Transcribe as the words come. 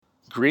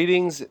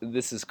Greetings,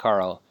 this is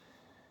Carl.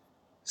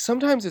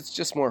 Sometimes it's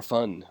just more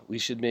fun. We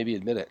should maybe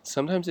admit it.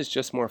 Sometimes it's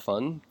just more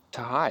fun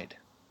to hide.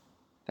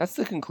 That's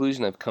the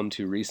conclusion I've come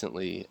to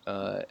recently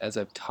as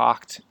I've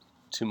talked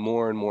to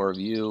more and more of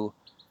you,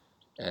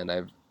 and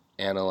I've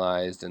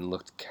analyzed and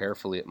looked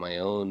carefully at my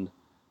own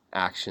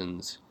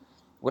actions.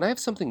 When I have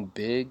something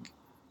big,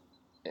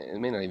 it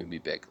may not even be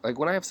big, like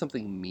when I have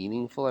something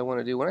meaningful I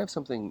want to do, when I have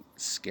something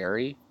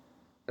scary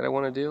that I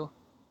want to do,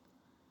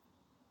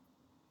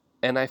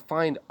 and I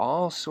find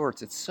all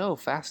sorts, it's so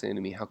fascinating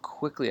to me how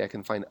quickly I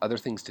can find other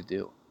things to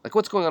do. Like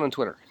what's going on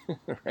Twitter,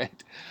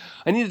 right?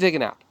 I need to take a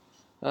nap.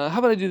 How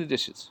about I do the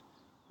dishes?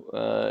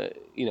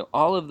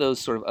 All of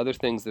those sort of other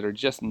things that are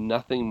just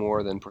nothing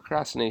more than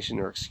procrastination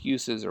or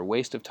excuses or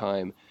waste of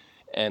time.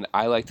 And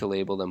I like to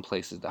label them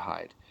places to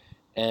hide.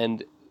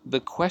 And the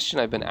question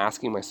I've been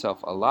asking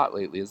myself a lot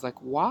lately is like,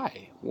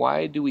 why?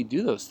 Why do we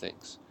do those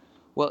things?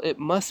 Well, it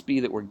must be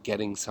that we're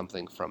getting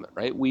something from it,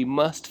 right? We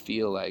must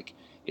feel like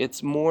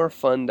it's more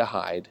fun to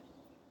hide.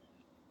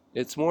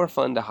 It's more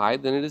fun to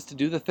hide than it is to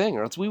do the thing,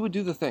 or else we would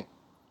do the thing,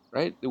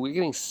 right? We're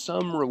getting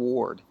some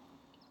reward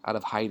out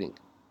of hiding.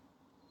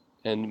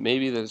 And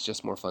maybe that it's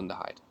just more fun to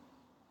hide,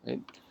 right?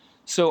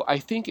 So I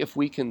think if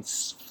we can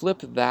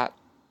flip that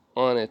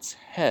on its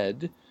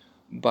head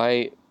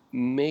by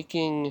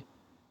making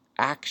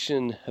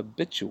action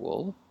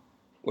habitual,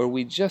 where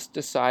we just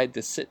decide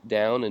to sit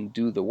down and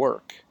do the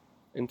work.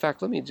 In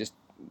fact, let me just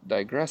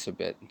digress a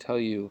bit and tell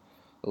you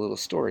a little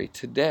story.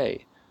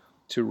 Today,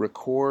 to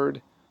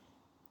record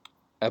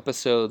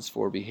episodes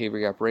for Behavior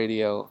Gap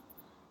Radio,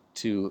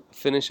 to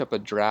finish up a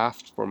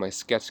draft for my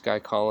Sketch Guy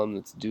column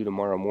that's due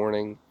tomorrow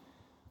morning,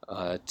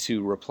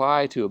 to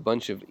reply to a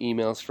bunch of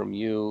emails from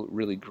you,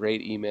 really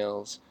great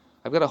emails.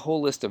 I've got a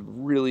whole list of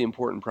really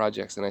important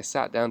projects, and I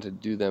sat down to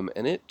do them,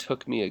 and it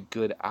took me a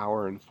good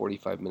hour and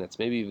 45 minutes,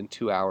 maybe even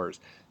 2 hours,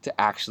 to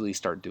actually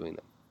start doing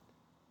them.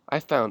 I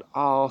found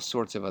all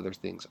sorts of other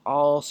things,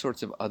 all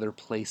sorts of other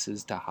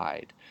places to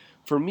hide.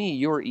 For me,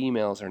 your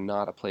emails are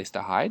not a place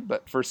to hide,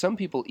 but for some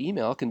people,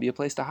 email can be a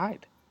place to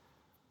hide.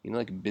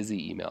 Like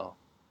busy email.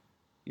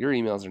 Your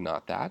emails are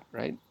not that,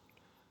 right?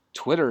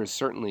 Twitter is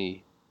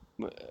certainly,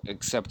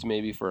 except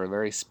maybe for a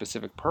very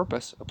specific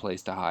purpose, a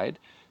place to hide.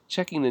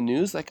 Checking the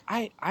news, like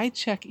I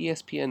check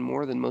ESPN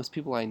more than most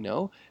people I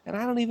know, and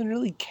I don't even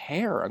really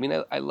care.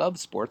 I love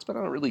sports, but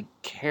I don't really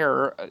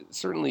care.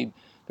 Certainly,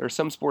 there are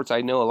some sports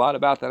I know a lot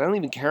about that I don't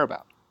even care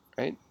about,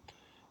 right?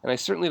 And I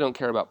certainly don't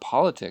care about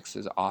politics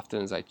as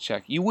often as I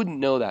check. You wouldn't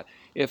know that.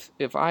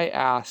 If I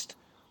asked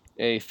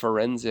a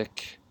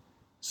forensic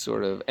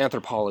sort of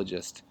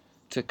anthropologist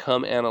to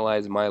come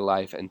analyze my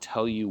life and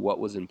tell you what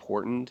was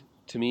important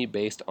to me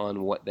based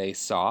on what they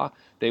saw,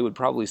 they would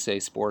probably say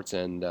sports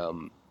and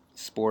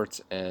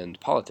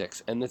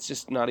politics, and that's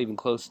just not even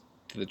close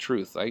to the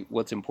truth.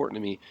 What's important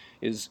to me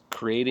is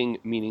creating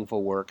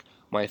meaningful work,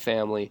 my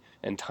family,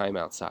 and time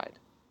outside.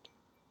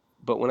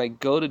 But when I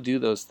go to do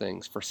those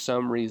things, for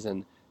some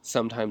reason,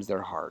 sometimes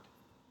they're hard,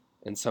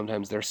 and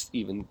sometimes they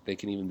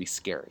can even be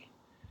scary.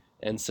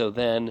 And so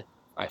then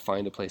I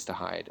find a place to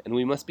hide. And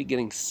we must be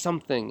getting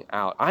something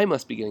out. I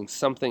must be getting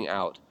something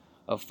out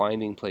of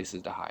finding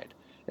places to hide.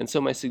 And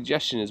so my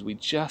suggestion is we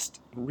just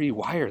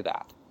rewire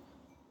that,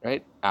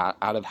 right?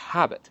 Out of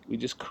habit. We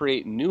just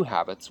create new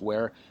habits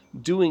where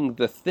doing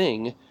the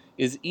thing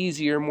is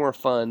easier, more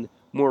fun,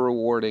 more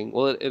rewarding.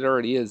 Well, it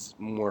already is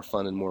more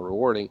fun and more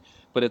rewarding,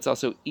 but it's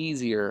also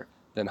easier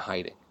than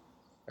hiding,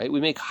 right? We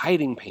make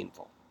hiding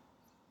painful.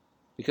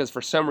 Because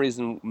for some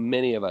reason,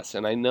 many of us,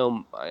 and I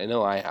know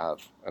I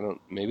have,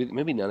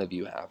 maybe none of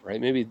you have,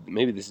 right?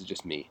 Maybe this is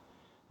just me.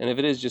 And if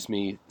it is just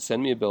me,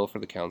 send me a bill for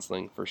the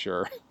counseling for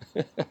sure.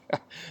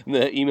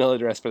 The email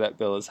address for that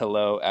bill is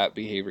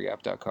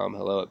hello@behaviorgap.com,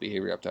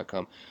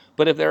 hello@behaviorgap.com.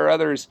 But if there are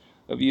others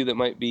of you that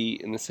might be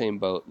in the same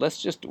boat,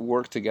 let's just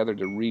work together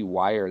to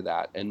rewire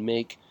that and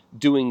make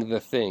doing the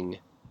thing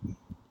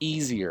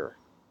easier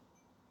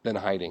than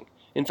hiding.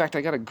 In fact,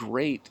 I got a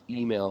great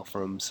email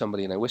from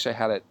somebody, and I wish I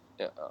had it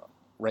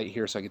right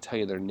here so I could tell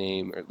you their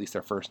name, or at least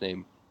their first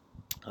name.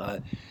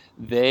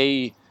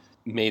 They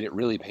made it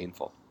really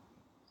painful.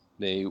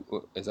 They,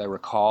 as I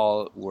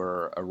recall,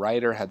 were a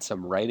writer, had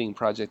some writing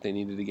project they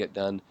needed to get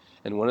done,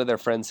 and one of their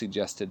friends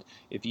suggested,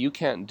 if you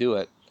can't do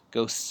it,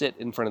 go sit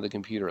in front of the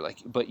computer.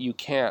 But you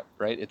can't,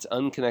 right? It's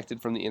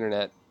unconnected from the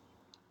internet.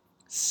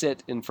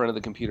 Sit in front of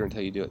the computer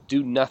until you do it.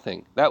 Do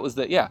nothing. That was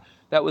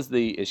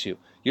the issue.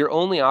 Your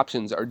only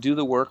options are do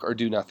the work or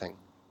do nothing.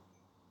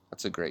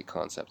 That's a great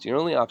concept. Your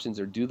only options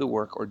are do the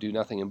work or do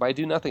nothing. And by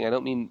do nothing, I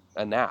don't mean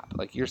a nap.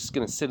 Like you're just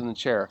going to sit in the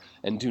chair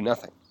and do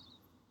nothing.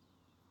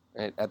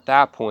 Right? At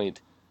that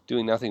point,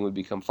 doing nothing would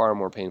become far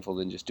more painful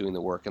than just doing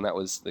the work. And that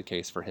was the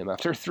case for him.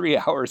 After 3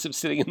 hours of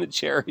sitting in the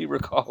chair, he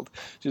recalled,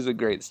 which is a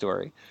great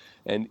story.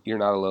 And you're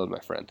not alone, my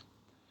friend.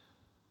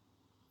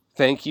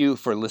 Thank you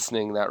for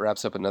listening. That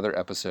wraps up another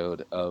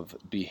episode of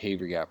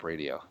Behavior Gap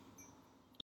Radio.